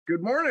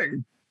Good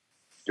morning.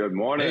 Good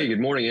morning. Hey, good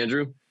morning,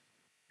 Andrew.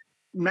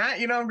 Matt,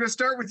 I'm going to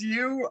start with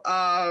you.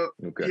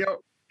 Okay.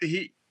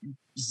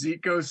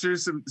 Zeke goes through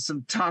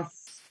some tough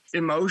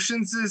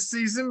emotions this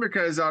season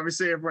because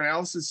obviously everyone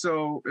else is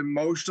so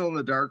emotional in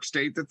the dark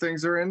state that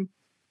things are in.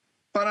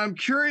 But I'm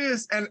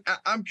curious,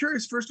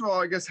 first of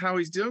all, I guess, how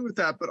he's dealing with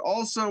that. But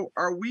also,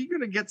 are we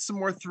going to get some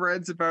more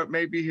threads about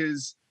maybe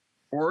his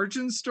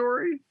origin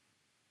story?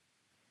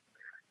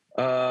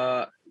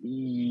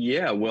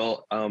 Yeah,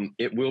 well,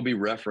 it will be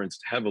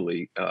referenced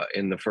heavily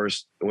in the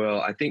first,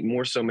 I think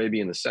more so maybe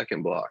in the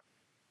second block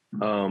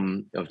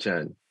of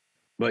 10.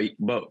 But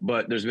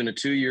there's been a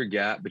 2-year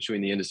gap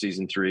between the end of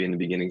season 3 and the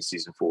beginning of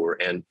season 4.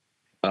 And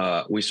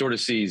we sort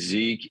of see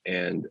Zeke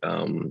and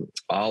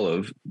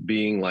Olive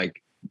being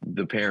like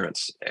the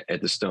parents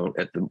at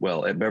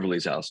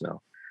Beverly's house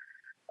now.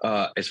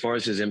 As far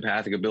as his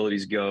empathic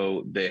abilities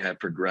go, they have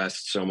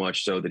progressed so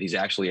much so that he's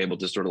actually able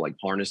to sort of like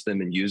harness them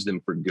and use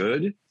them for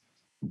good,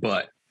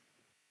 but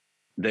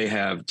they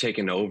have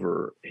taken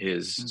over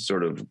his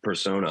sort of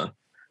persona,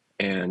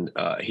 and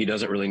he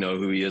doesn't really know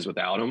who he is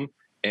without them,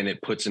 and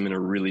it puts him in a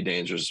really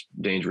dangerous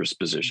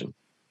position.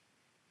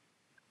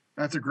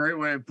 That's a great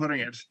way of putting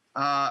it.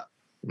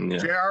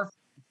 JR,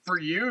 for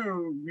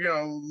you,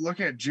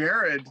 looking at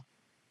Jared,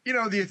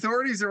 the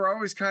authorities are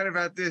always kind of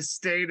at this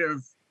state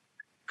of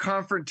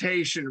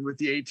confrontation with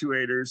the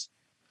A28ers.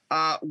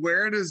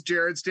 Where does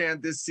Jared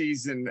stand this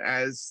season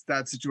as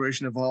that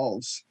situation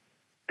evolves?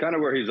 Kind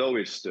of where he's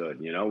always stood,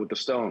 with the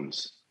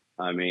Stones.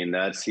 I mean,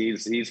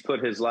 he's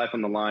put his life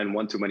on the line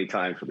one too many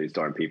times for these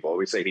darn people.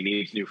 We say he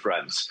needs new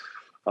friends.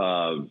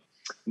 It's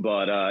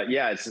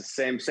the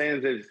same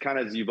as kind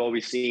of as you've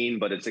always seen,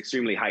 but it's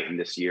extremely heightened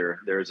this year.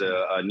 There's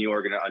a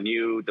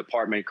new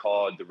department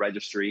called the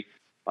registry.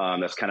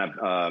 That's kind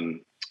of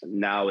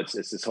now it's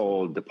this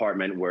whole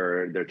department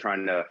where they're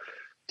trying to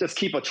just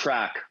keep a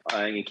track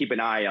and keep an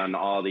eye on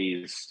all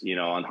these,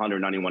 on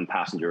 191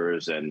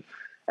 passengers, and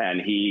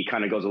he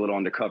kind of goes a little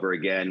undercover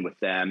again with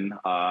them.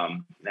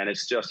 And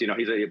it's just,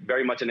 he's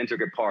very much an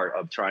integral part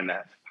of trying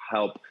to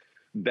help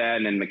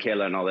Ben and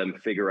Michaela and all them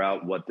figure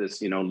out what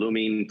this,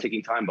 looming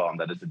ticking time bomb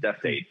that is the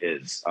death date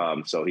is.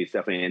 So he's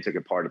definitely an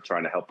integral part of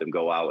trying to help them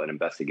go out and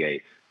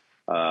investigate,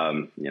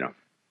 the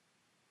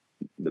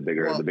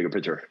bigger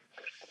picture.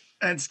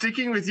 And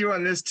sticking with you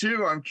on this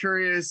too, I'm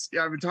curious.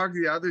 I've been talking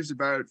to the others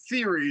about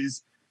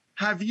theories.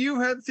 Have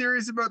you had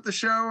theories about the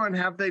show, and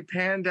have they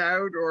panned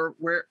out, or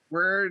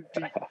where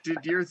did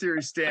your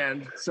theories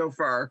stand so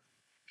far?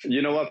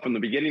 You know what? From the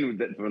beginning,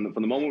 from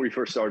the moment we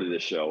first started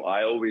this show,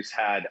 I always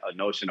had a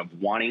notion of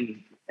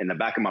wanting, in the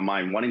back of my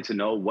mind, wanting to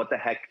know what the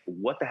heck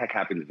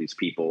happened to these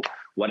people?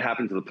 What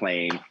happened to the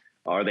plane?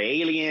 Are they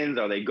aliens?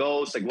 Are they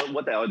ghosts? Like,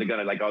 what the hell are they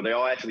gonna, like, are they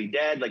all actually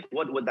dead? Like,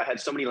 what I had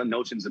so many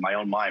notions in my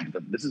own mind.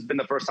 But this has been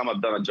the first time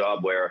I've done a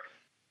job where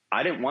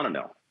I didn't want to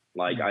know.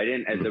 Like, I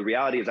didn't, and the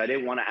reality is I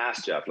didn't want to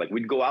ask Jeff. Like,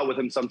 we'd go out with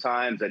him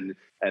sometimes, and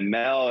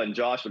Mel and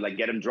Josh would, like,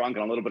 get him drunk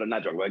and a little bit of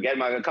not drunk. We'd get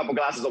him a couple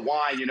glasses of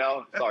wine,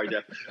 Sorry,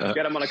 Jeff.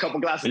 Get him on a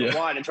couple glasses of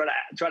wine and try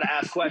to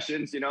ask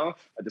questions, I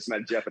just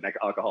met Jeff, an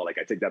alcoholic.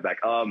 I take that back.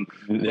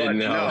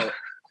 No.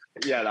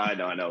 Yeah,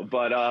 I know.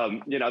 But,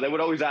 they would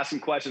always ask him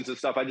questions and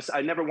stuff.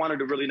 I never wanted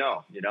to really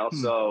know,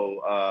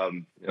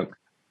 So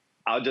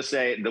I'll just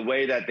say the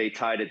way that they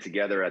tied it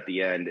together at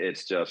the end,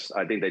 it's just,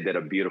 I think they did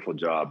a beautiful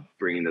job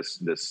bringing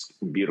this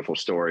beautiful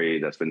story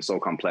that's been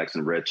so complex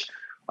and rich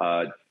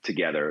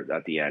together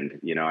at the end.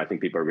 I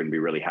think people are going to be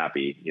really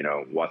happy,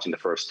 watching the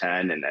first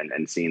 10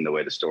 and seeing the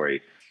way the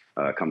story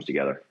comes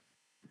together.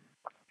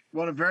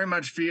 Well, it very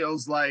much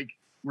feels like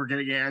we're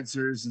getting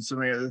answers and so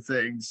many other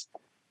things.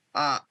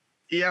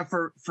 Yeah,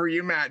 for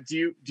you, Matt,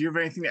 do you have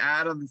anything to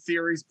add on the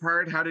theories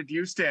part? How did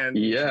you stand?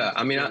 Yeah,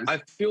 I mean, I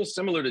feel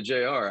similar to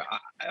JR.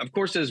 Of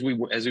course, as we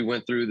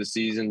went through the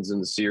seasons and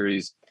the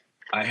series,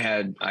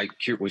 I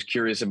was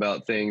curious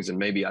about things, and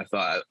maybe I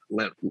thought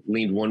I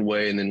leaned one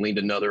way and then leaned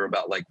another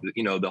about, like,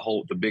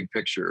 the big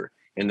picture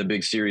and the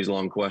big series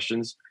long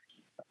questions.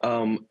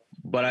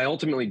 But I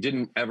ultimately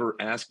didn't ever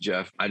ask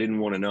Jeff. I didn't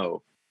want to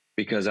know,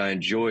 because I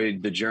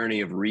enjoyed the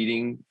journey of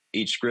reading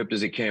each script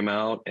as it came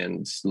out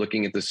and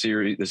looking at the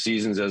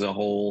seasons as a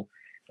whole,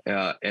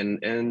 and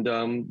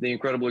the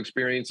incredible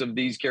experience of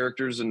these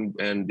characters and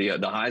the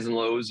highs and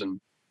lows,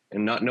 and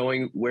not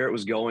knowing where it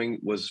was going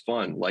was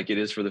fun, like it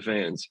is for the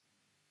fans.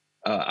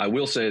 I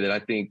will say that I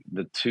think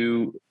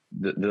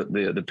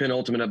the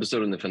penultimate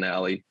episode and the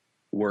finale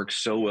work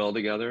so well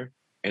together,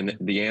 and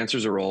the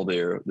answers are all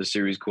there. The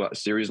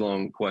series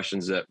long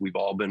questions that we've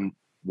all been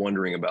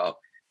wondering about.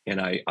 And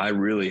I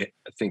really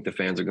think the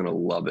fans are going to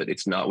love it.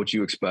 It's not what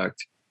you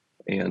expect.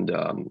 And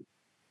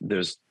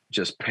there's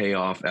just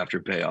payoff after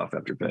payoff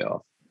after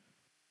payoff.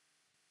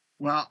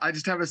 Well, I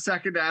just have a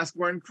second to ask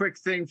one quick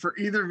thing for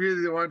either of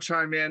you that want to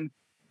chime in.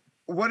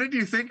 What did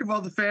you think of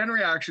all the fan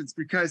reactions?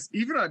 Because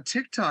even on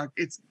TikTok,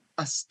 it's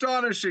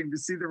astonishing to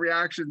see the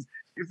reactions.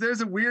 If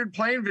there's a weird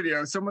plane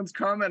video, someone's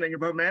commenting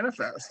about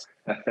Manifest.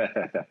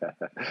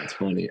 That's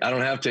funny. I don't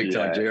have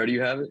TikTok, JR. Do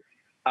you have it?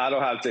 I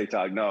don't have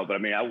TikTok, no, but I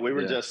mean,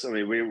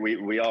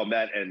 we all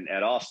met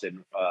at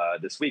Austin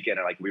this weekend,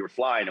 and like we were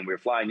flying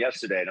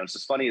yesterday, and it was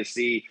just funny to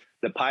see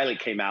the pilot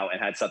came out and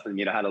had something,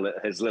 had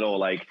his little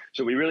like,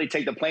 should we really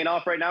take the plane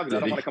off right now? Because I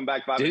don't want to come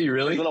back. Did he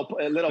really? A little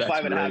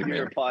 5.5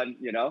 year man. pun,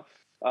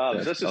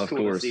 It's just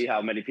cool to see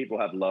how many people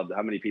have loved,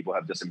 how many people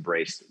have just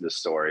embraced this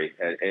story,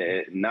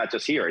 not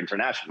just here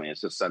internationally.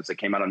 It's just since it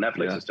came out on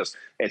Netflix,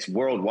 it's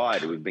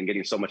worldwide. We've been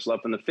getting so much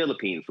love from the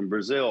Philippines, from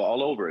Brazil,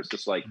 all over. It's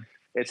just like,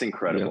 it's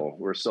incredible.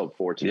 Yeah. We're so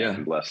fortunate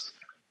and blessed.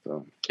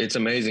 So it's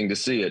amazing to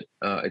see it.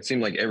 It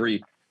seemed like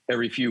every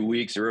few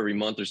weeks or every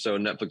month or so,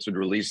 Netflix would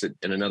release it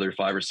in another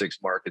 5 or 6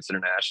 markets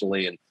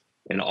internationally,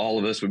 and all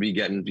of us would be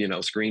getting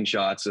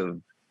screenshots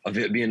of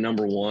it being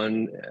number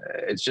one.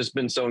 It's just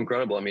been so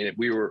incredible. I mean,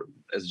 we were,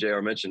 as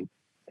JR mentioned,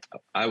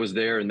 I was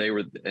there, and they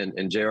were,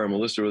 and JR and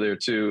Melissa were there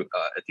too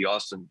at the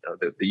Austin,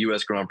 the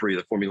U.S. Grand Prix,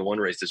 the Formula One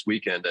race this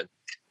weekend, and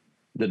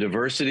the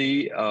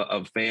diversity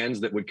of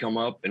fans that would come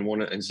up and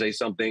want to say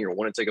something or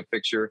want to take a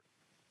picture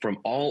from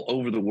all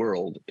over the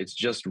world. It's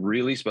just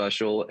really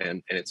special,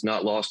 and it's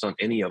not lost on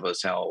any of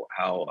us how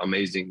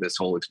amazing this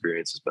whole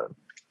experience has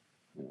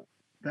been.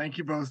 Thank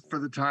you both for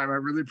the time. I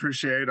really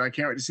appreciate it. I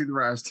can't wait to see the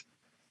rest.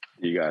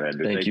 You got it,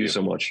 Andrew. Thank you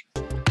so much.